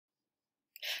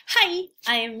Hi,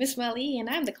 I am Miss Molly and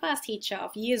I'm the class teacher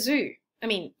of Year 2.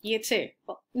 Year 2.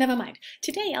 Well, never mind.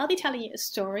 Today I'll be telling you a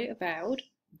story about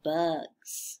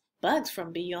bugs. Bugs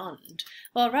from beyond.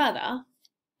 Or rather,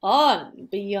 on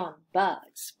beyond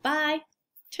bugs by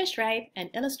Tish Rabe and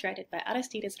illustrated by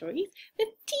Aristides Ruiz with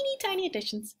teeny tiny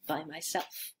additions by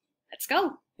myself. Let's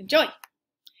go. Enjoy.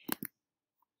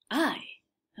 I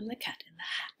am the cat in the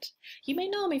hat. You may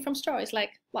know me from stories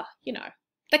like,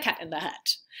 The Cat in the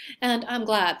Hat. And I'm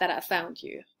glad that I found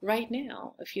you. Right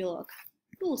now, if you look,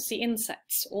 you'll see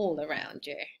insects all around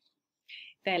you.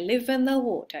 They live in the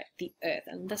water, the earth,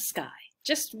 and the sky.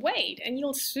 Just wait, and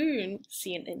you'll soon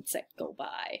see an insect go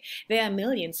by. There are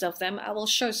millions of them. I will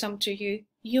show some to you.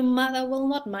 Your mother will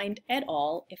not mind at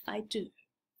all if I do.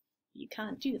 You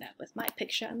can't do that with my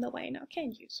picture in the way now,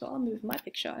 can you? So I'll move my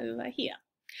picture over here.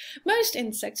 Most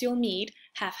insects you'll meet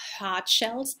have hard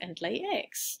shells and lay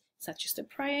eggs, such as the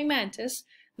praying mantis,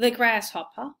 the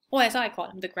grasshopper, or as I call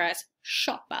him, the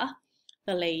grasshopper,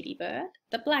 the ladybird,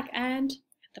 the black ant, and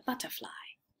the butterfly.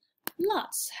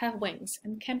 Lots have wings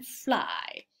and can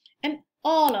fly, and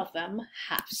all of them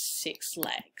have 6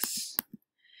 legs.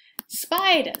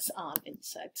 Spiders aren't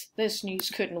insects. This news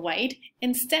couldn't wait.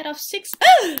 Instead of 6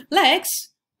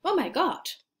 legs, oh my god,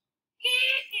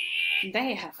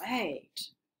 they have 8.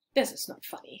 This is not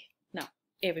funny. No.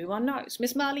 Everyone knows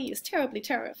Miss Molly is terribly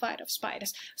terrified of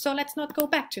spiders, so let's not go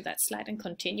back to that slide and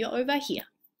continue over here.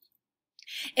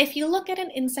 If you look at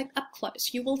an insect up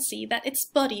close, you will see that its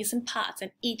body is in parts,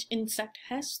 and each insect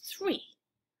has 3.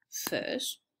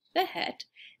 First, the head,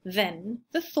 then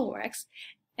the thorax,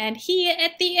 and here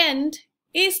at the end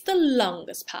is the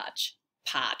longest part,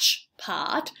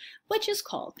 which is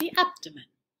called the abdomen.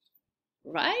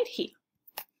 Right here.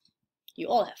 You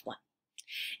all have one.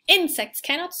 Insects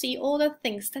cannot see all the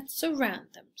things that surround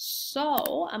them,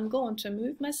 so I'm going to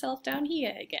move myself down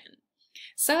here again.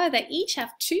 So they each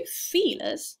have 2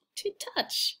 feelers to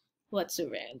touch what's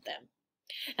around them.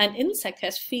 An insect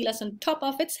has feelers on top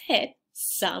of its head.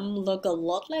 Some look a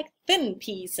lot like thin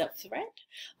pieces of thread,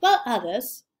 while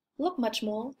others look much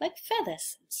more like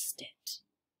feathers instead.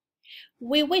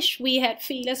 We wish we had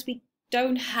feelers, we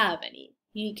don't have any.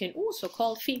 You can also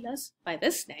call feelers by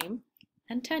this name,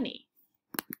 antennae.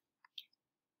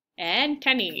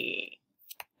 Antennae.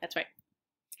 That's right.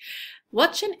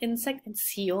 Watch an insect and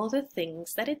see all the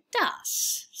things that it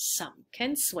does. Some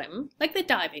can swim, like the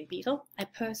diving beetle. I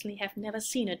personally have never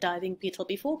seen a diving beetle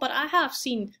before, but I have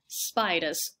seen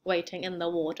spiders waiting in the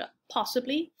water,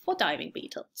 possibly for diving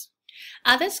beetles.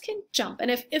 Others can jump,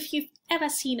 and if you've ever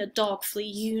seen a dog flee,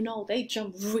 you know they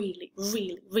jump really,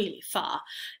 really, really far.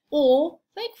 Or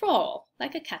they crawl,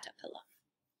 like a caterpillar.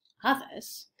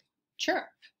 Others chirp,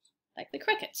 like the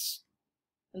crickets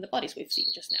in the bodies we've seen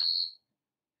just now.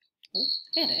 Oh,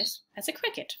 there it is. That's a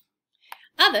cricket.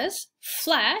 Others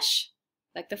flash,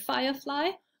 like the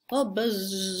firefly, or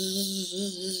buzz,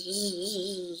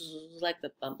 like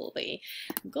the bumblebee.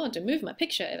 I'm going to move my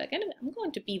picture again. I'm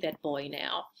going to be that boy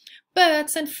now.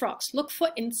 Birds and frogs look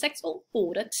for insects in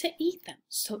order to eat them,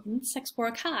 so insects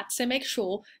work hard to make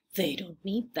sure they don't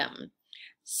need them.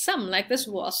 Some, like this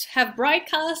wasp, have bright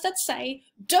colors that say,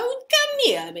 "Don't come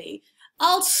near me.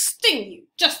 I'll sting you.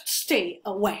 Just stay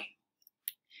away."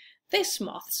 This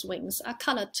moth's wings are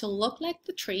colored to look like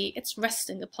the tree it's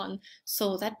resting upon,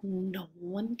 so that no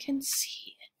one can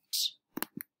see it.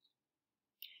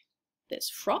 This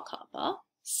froghopper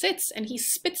sits and he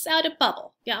spits out a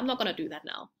bubble. Yeah, I'm not going to do that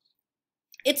now.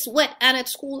 It's wet and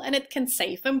it's cool and it can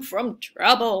save him from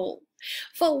trouble.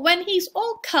 For when he's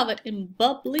all covered in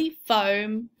bubbly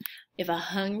foam, if a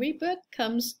hungry bird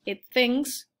comes, it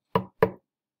thinks,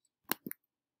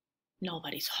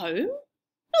 nobody's home?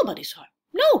 Nobody's home.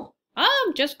 No,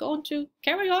 I'm just going to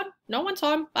carry on. No one's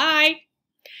home. Bye.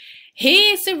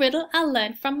 Here's a riddle I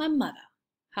learned from my mother.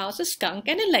 How's a skunk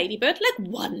and a ladybird like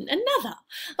one another?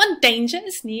 When danger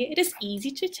is near, it is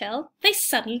easy to tell. They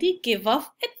suddenly give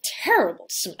off a terrible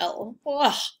smell.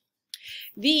 Ugh.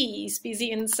 These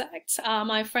busy insects are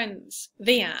my friends,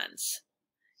 the ants.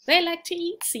 They like to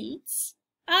eat seeds,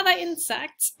 other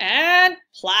insects, and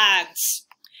plants.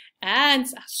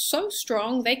 Ants are so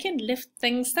strong they can lift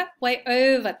things that weigh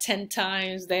over 10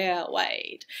 times their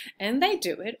weight. And they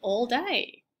do it all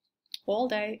day. All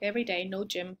day, every day, no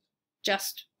gym,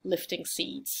 just lifting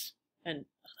seeds and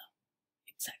other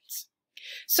insects.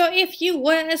 So if you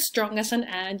were as strong as an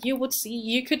ant, you would see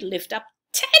you could lift up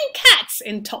 10 cats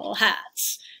in tall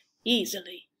hats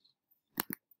easily.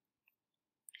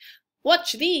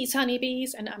 Watch these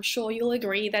honeybees, and I'm sure you'll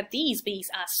agree that these bees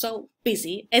are so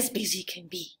busy as busy can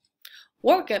be.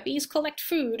 Worker bees collect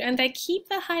food and they keep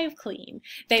the hive clean.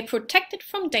 They protect it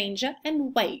from danger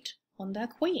and wait on their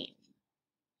queen.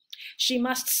 She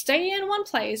must stay in one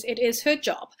place. It is her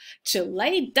job to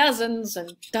lay dozens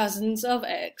and dozens of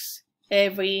eggs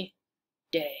every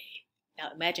day.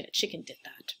 Now imagine a chicken did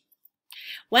that.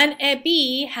 When a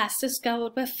bee has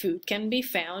discovered where food can be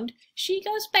found, she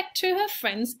goes back to her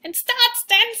friends and starts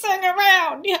dancing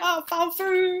around. Yeah, found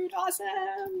food, awesome.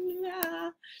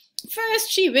 Yeah.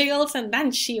 First she wiggles and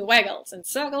then she waggles in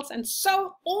circles, and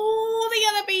so all the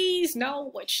other bees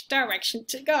know which direction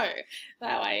to go.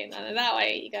 That way,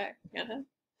 you go.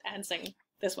 Dancing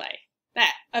this way. There,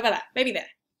 over there, maybe there.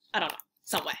 I don't know,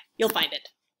 somewhere. You'll find it.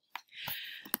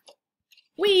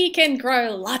 We can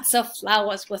grow lots of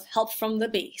flowers with help from the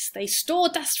bees. They store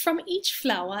dust from each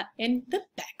flower in the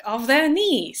back of their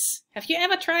knees. Have you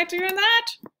ever tried doing that?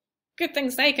 Good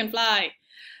things they can fly.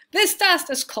 This dust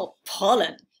is called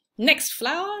pollen. Next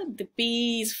flower the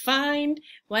bees find.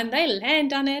 When they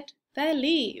land on it, they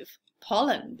leave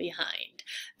pollen behind.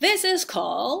 This is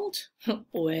called,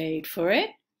 wait for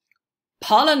it,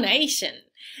 pollination.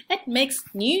 It makes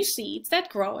new seeds that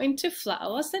grow into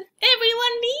flowers that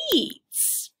everyone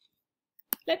needs.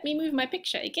 Let me move my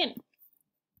picture again.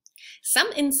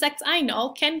 Some insects I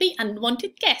know can be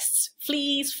unwanted guests.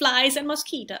 Fleas, flies, and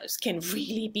mosquitoes can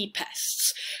really be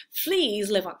pests.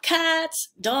 Fleas live on cats,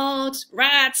 dogs,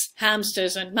 rats,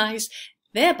 hamsters, and mice.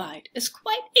 Their bite is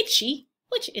quite itchy,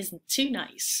 which isn't too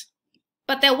nice.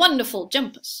 But they're wonderful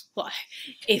jumpers. Why,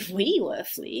 if we were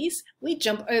fleas, we'd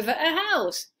jump over a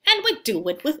house, and we'd do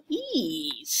it with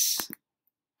ease.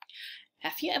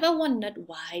 Have you ever wondered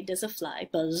why does a fly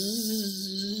buzz?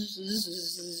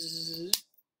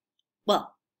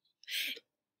 Well,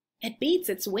 it beats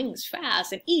its wings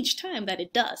fast, and each time that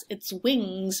it does, its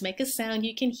wings make a sound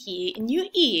you can hear in your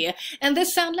ear, and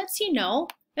this sound lets you know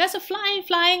there's a fly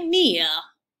flying near.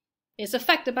 It's a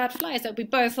fact about flies that we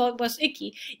both thought was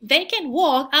icky. They can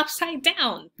walk upside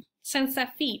down since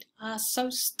their feet are so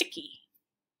sticky.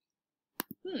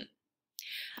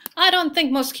 I don't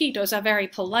think mosquitoes are very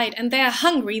polite, and they're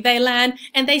hungry, they land,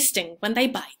 and they sting when they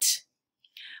bite.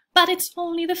 But it's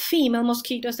only the female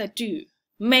mosquitoes that do.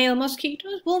 Male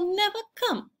mosquitoes will never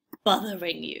come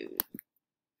bothering you.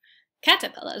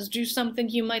 Caterpillars do something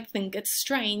you might think it's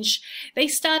strange. They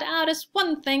start out as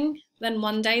one thing, then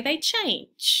one day they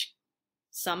change.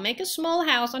 Some make a small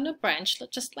house on a branch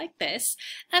just like this,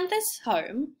 and this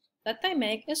home that they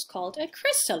make is called a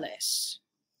chrysalis.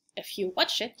 If you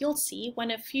watch it, you'll see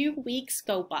when a few weeks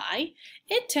go by,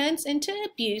 it turns into a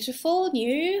beautiful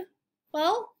new,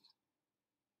 well,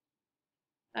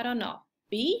 I don't know,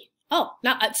 bee? Oh,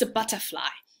 no, it's a butterfly.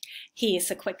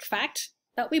 Here's a quick fact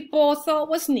that we both thought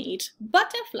was neat.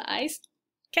 Butterflies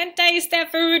can taste their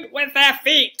food with their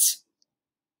feet.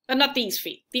 Not these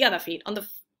feet, the other feet on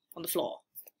the floor.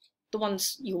 The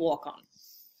ones you walk on.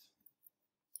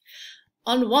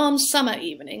 On warm summer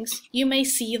evenings, you may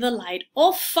see the light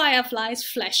of fireflies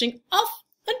flashing off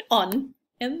and on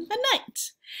in the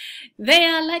night. They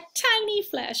are like tiny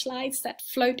flashlights that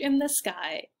float in the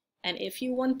sky, and if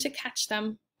you want to catch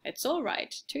them, it's all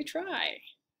right to try.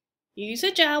 Use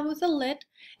a jar with a lid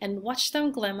and watch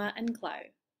them glimmer and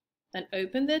glow. Then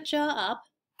open the jar up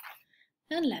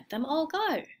and let them all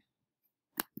go.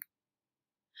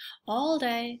 All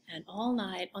day and all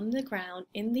night on the ground,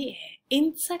 in the air,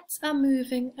 insects are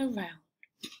moving around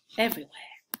everywhere.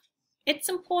 It's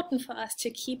important for us to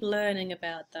keep learning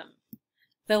about them.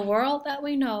 The world that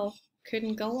we know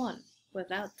couldn't go on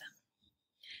without them.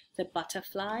 The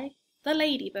butterfly, the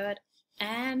ladybird,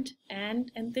 and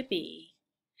the bee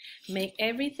make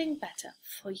everything better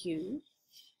for you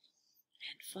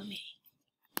and for me.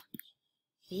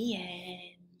 The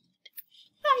end.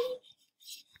 Bye.